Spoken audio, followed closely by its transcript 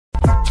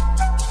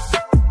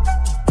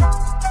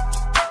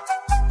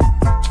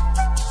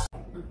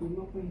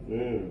Oh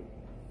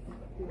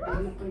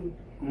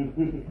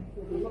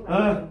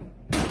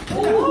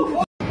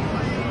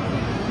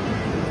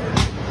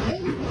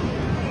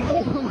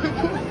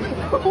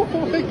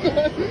my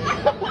god!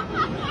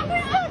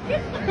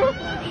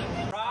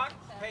 Rock,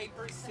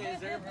 paper,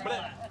 scissors,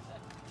 blip.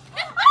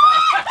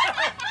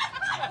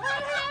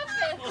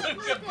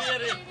 Look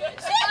at it.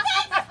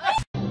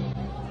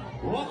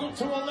 Welcome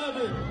to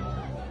 11.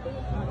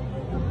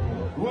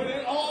 When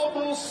it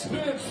almost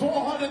spent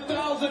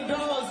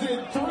 $400,000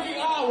 in 3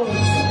 hours.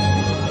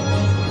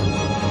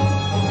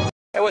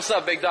 Hey, what's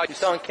up, big dog? You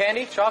selling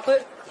candy,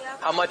 chocolate? Yeah.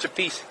 How much a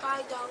piece?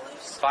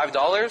 $5.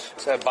 $5?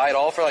 So I buy it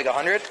all for like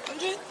 100?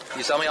 Mm-hmm.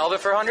 You sell me all of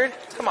it for 100?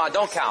 Come on,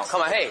 don't count.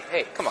 Come on,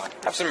 hey, come on.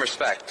 Have some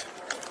respect.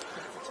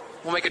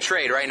 We'll make a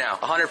trade right now.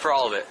 100 for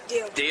all of it.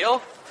 Deal.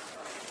 Deal?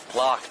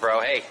 Locked,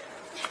 bro. Hey,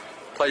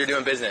 pleasure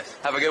doing business.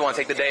 Have a good one.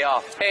 Take the day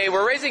off. Hey,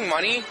 we're raising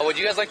money. Would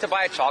you guys like to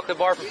buy a chocolate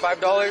bar for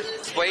 $5?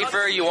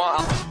 Flavor you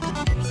want?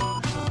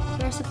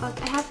 Here's a book.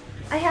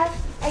 I got.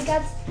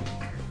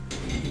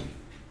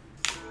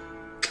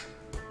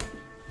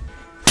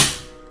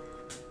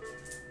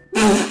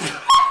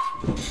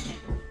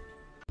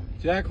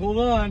 Jack, hold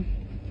on.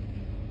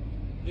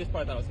 You just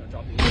probably thought I was gonna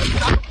drop you.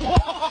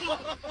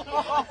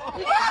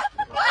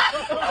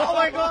 Oh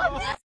my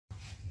god!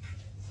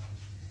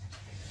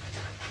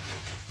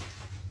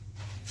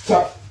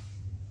 Stop.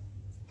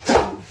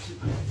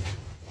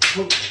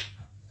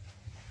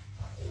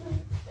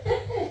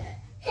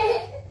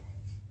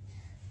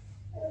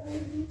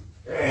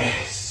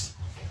 Yes.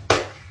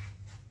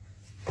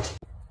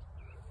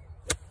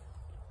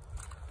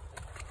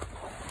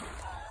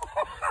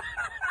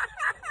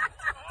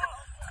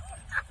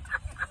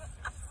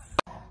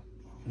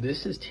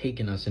 This has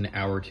taken us an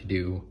hour to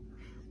do.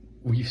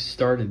 We've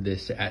started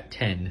this at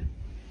 10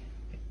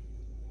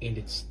 and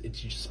it's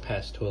just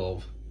past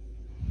 12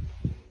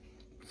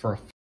 for a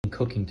f***ing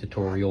cooking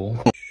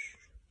tutorial.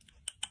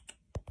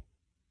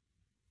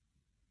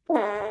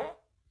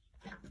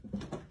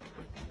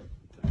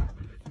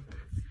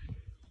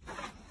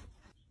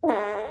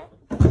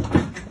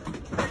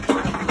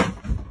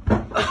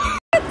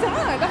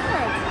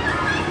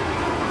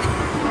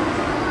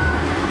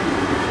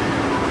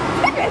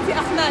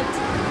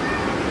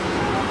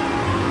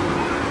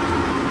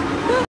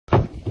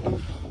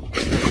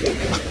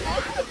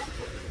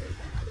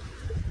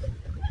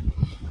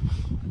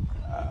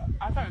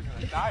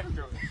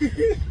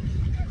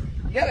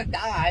 You gotta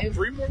dive.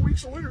 3 more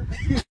weeks later.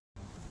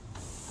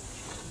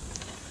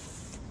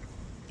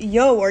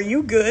 Yo, are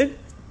you good?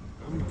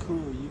 I'm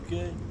cool. You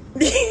good?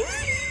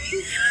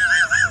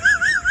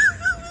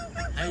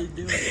 How you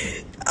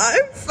doing?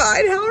 I'm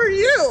fine. How are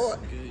you?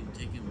 Good.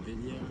 Taking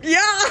video?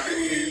 Yeah.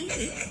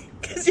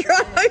 Cause you're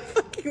on my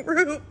fucking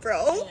roof,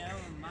 bro. Yeah,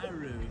 I'm on my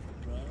roof,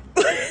 bro.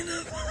 What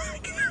the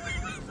fuck?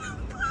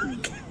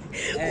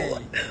 Hey,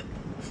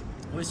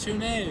 what's your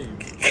name?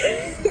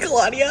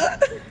 Claudia?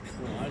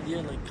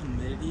 Claudia, like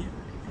chlamydia?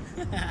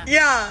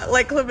 Yeah,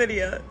 like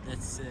chlamydia.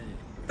 That's it.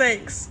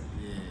 Thanks.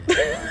 Yeah.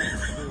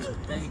 Cool.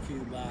 Thank you.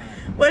 Bye.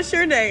 What's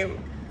your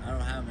name? I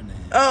don't have a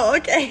name. Oh,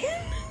 okay.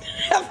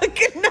 Have a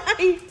good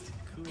night.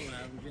 Cool.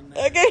 Have a good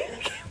night. Okay,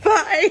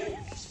 bye.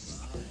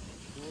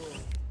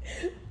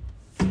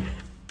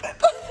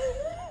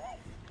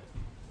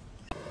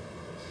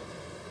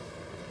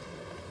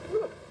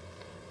 Cool.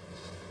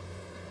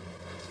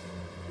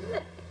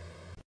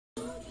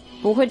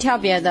 不会跳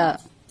别的。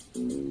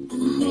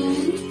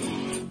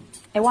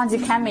哎，忘记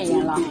开美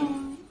颜了，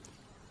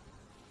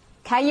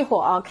开一会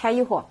儿啊，开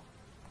一会儿。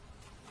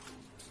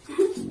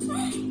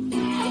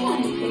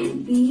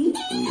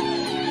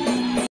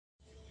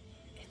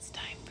It's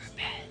time for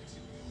bed.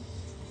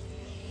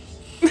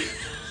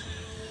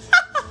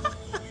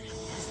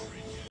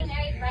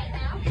 Married right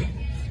now,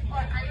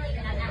 or I'm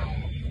leaving. I'm out.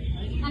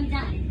 I'm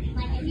done.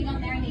 Like if you don't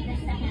marry me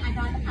this second, I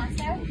brought the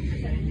pasta.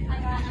 I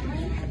brought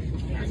Emily.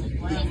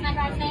 She's my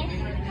bridesmaid.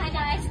 Hi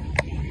guys.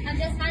 I'm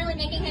just finally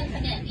making him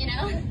commit, you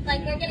know?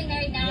 Like we're getting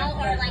married now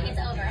or like it's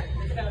over.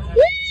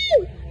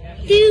 Woo!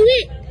 Do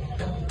it!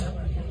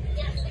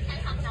 Yeah, we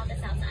can't talk about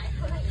this outside.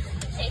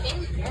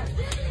 Shaking.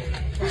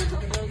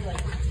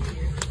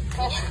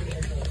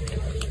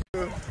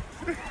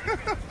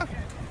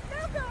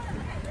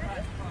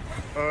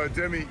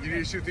 Demi, you need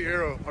to shoot the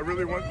arrow. I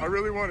really want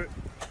it.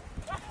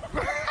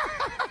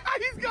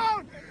 He's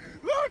gone!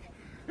 Look!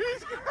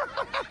 He's gone!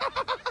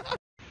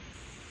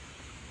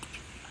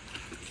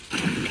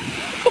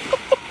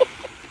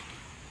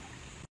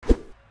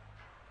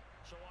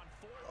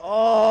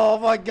 Oh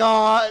my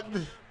god! In a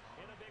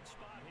big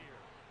spot here.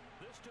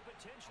 This to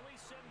potentially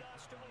send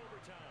us to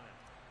overtime.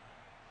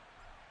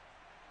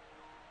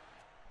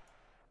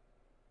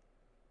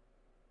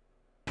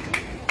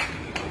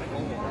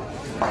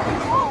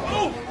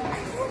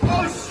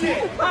 Oh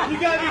shit! You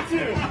got me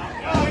too!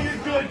 Oh,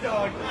 you're good,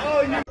 dog.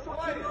 Oh, you're...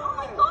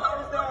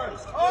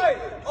 Oi!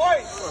 Oi!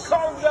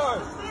 Calm down!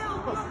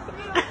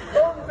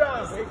 Calm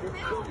down!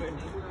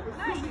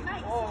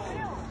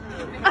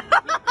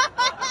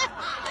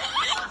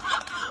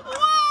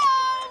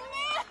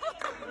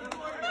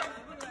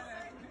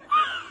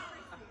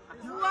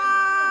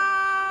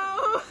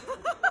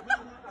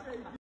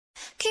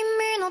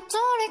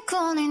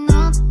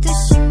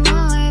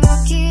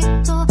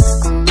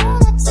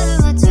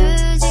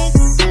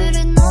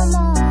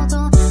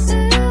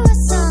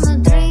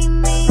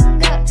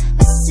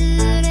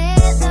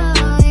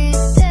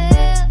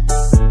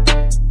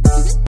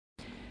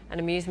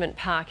 amusement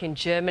park in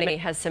Germany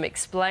has some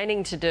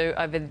explaining to do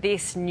over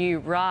this new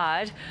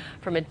ride.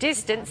 From a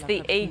distance,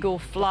 the Eagle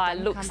Fly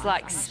looks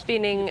like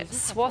spinning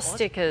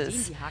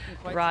swastikas.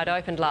 The ride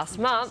opened last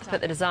month,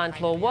 but the design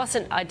flaw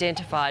wasn't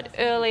identified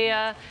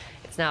earlier.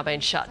 It's now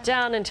been shut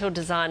down until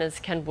designers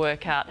can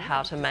work out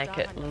how to make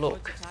it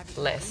look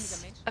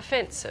less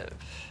offensive.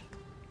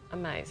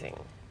 Amazing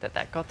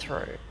that got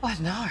through. Oh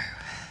no.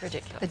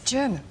 Ridiculous. The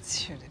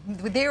Germans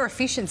should. With their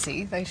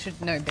efficiency, they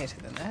should know better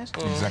than that.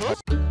 Exactly.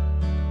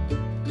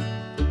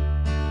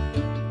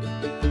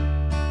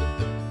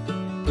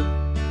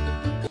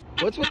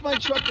 What's with my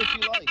truck if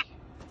you like?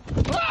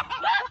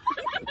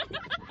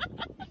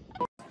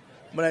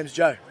 My name's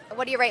Joe.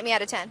 What do you rate me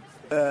out of 10?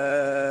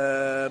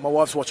 My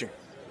wife's watching.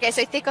 Okay,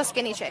 so thick or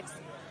skinny chicks?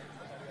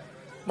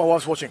 My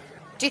wife's watching.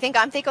 Do you think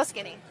I'm thick or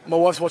skinny? My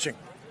wife's watching.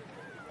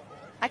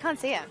 I can't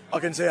see her. I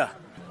can see her.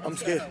 I'm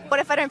scared.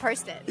 What if I don't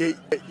post it?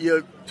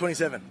 You're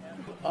 27.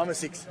 I'm a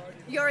 6.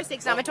 You're a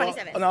 6, I'm a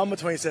 27. No, I'm a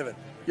 27.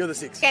 You're the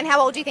 6. Okay, and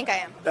how old do you think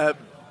I am?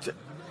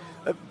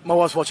 My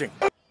wife's watching.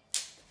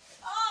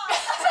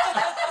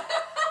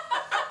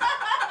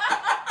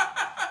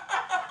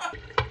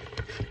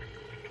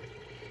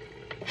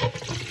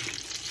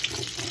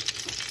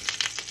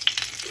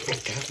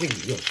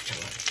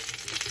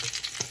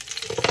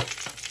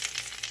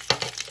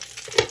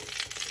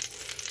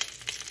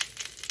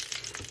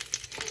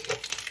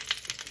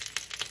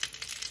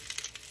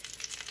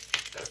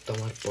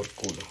 Tomar por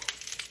culo.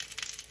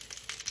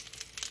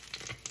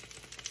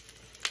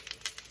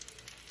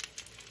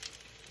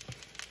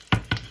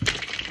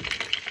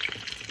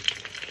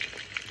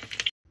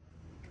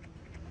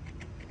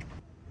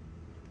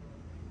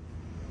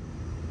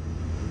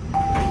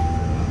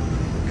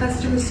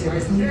 Customer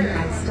service needed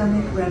at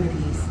Stomach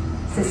Remedies.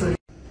 Cicely.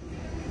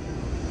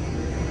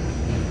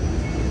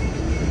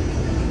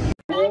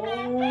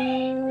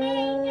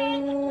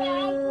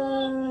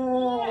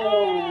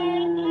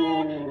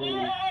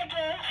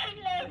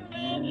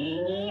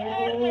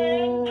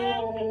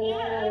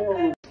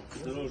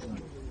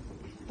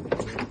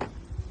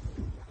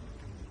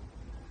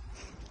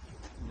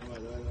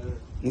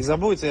 Не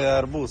забудьте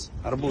арбуз.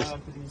 Арбуз. Я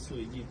вам принесу,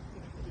 иди.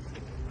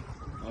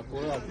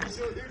 Аккуратно.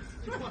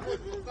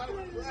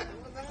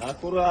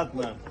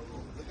 Аккуратно.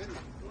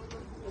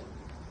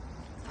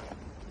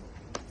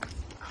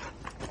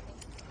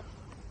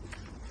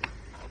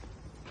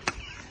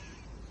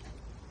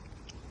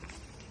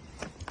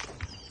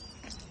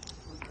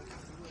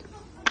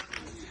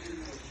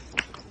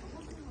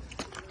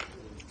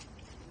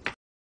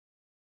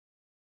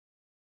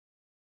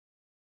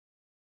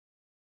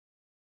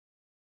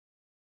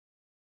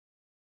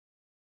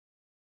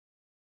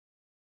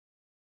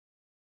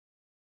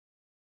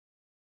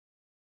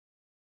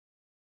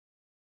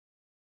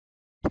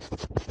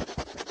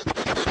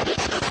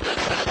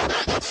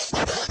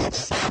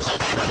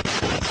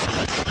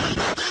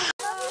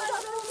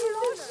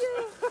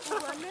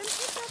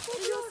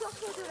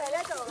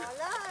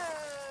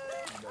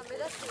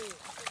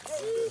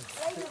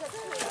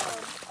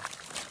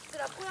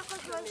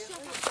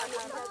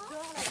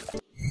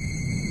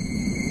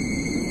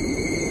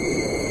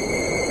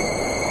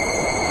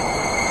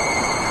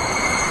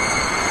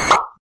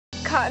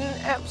 Cotton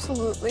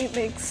absolutely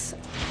makes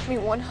me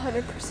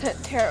 100%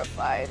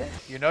 terrified.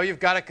 You know you've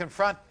got to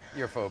confront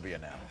your phobia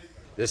now.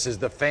 This is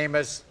the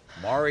famous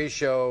Maury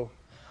Show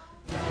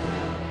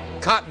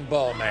Cotton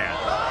Ball Man.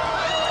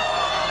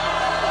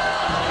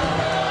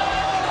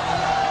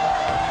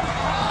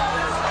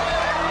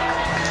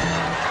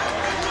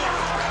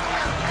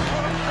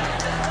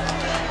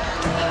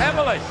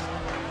 Emily!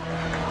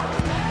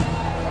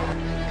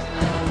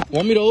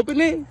 Want me to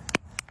open it?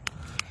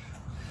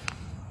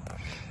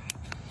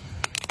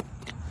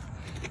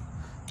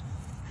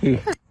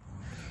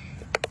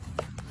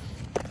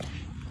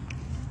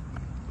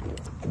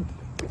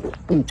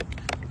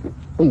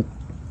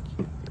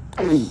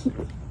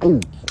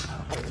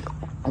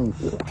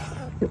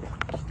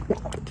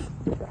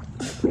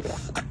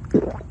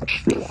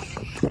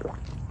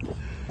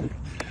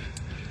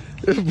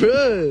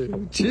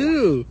 Bro,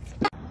 chill.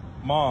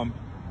 Mom,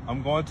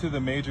 I'm going to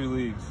the major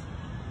leagues.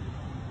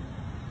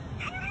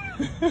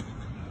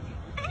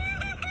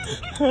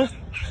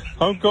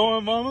 I'm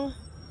going, Mama.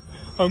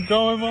 I'm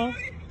going, Mom.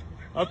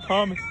 I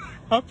promise.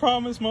 I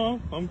promise,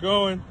 Mom. I'm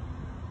going.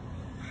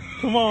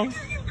 Come on.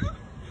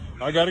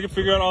 I gotta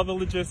figure out all the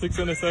logistics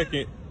in a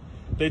second.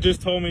 They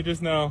just told me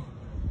just now.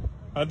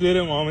 I did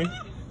it, Mommy.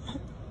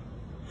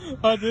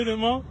 I did it,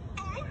 Mom.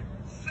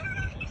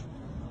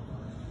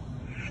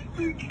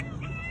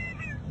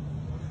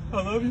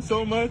 I love you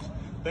so much.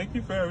 Thank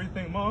you for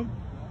everything, Mom.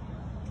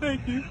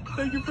 Thank you.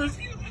 Thank you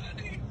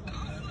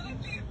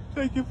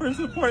for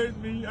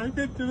supporting me. I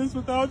couldn't do this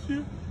without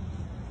you.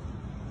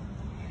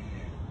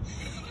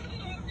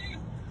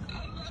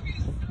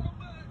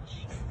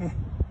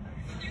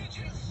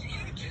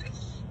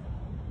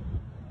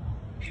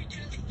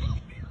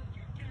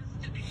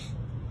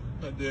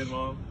 I did,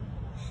 Mom.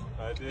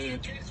 I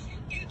did.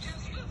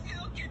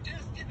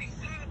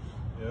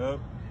 Yep.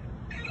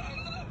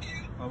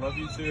 I love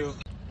you too.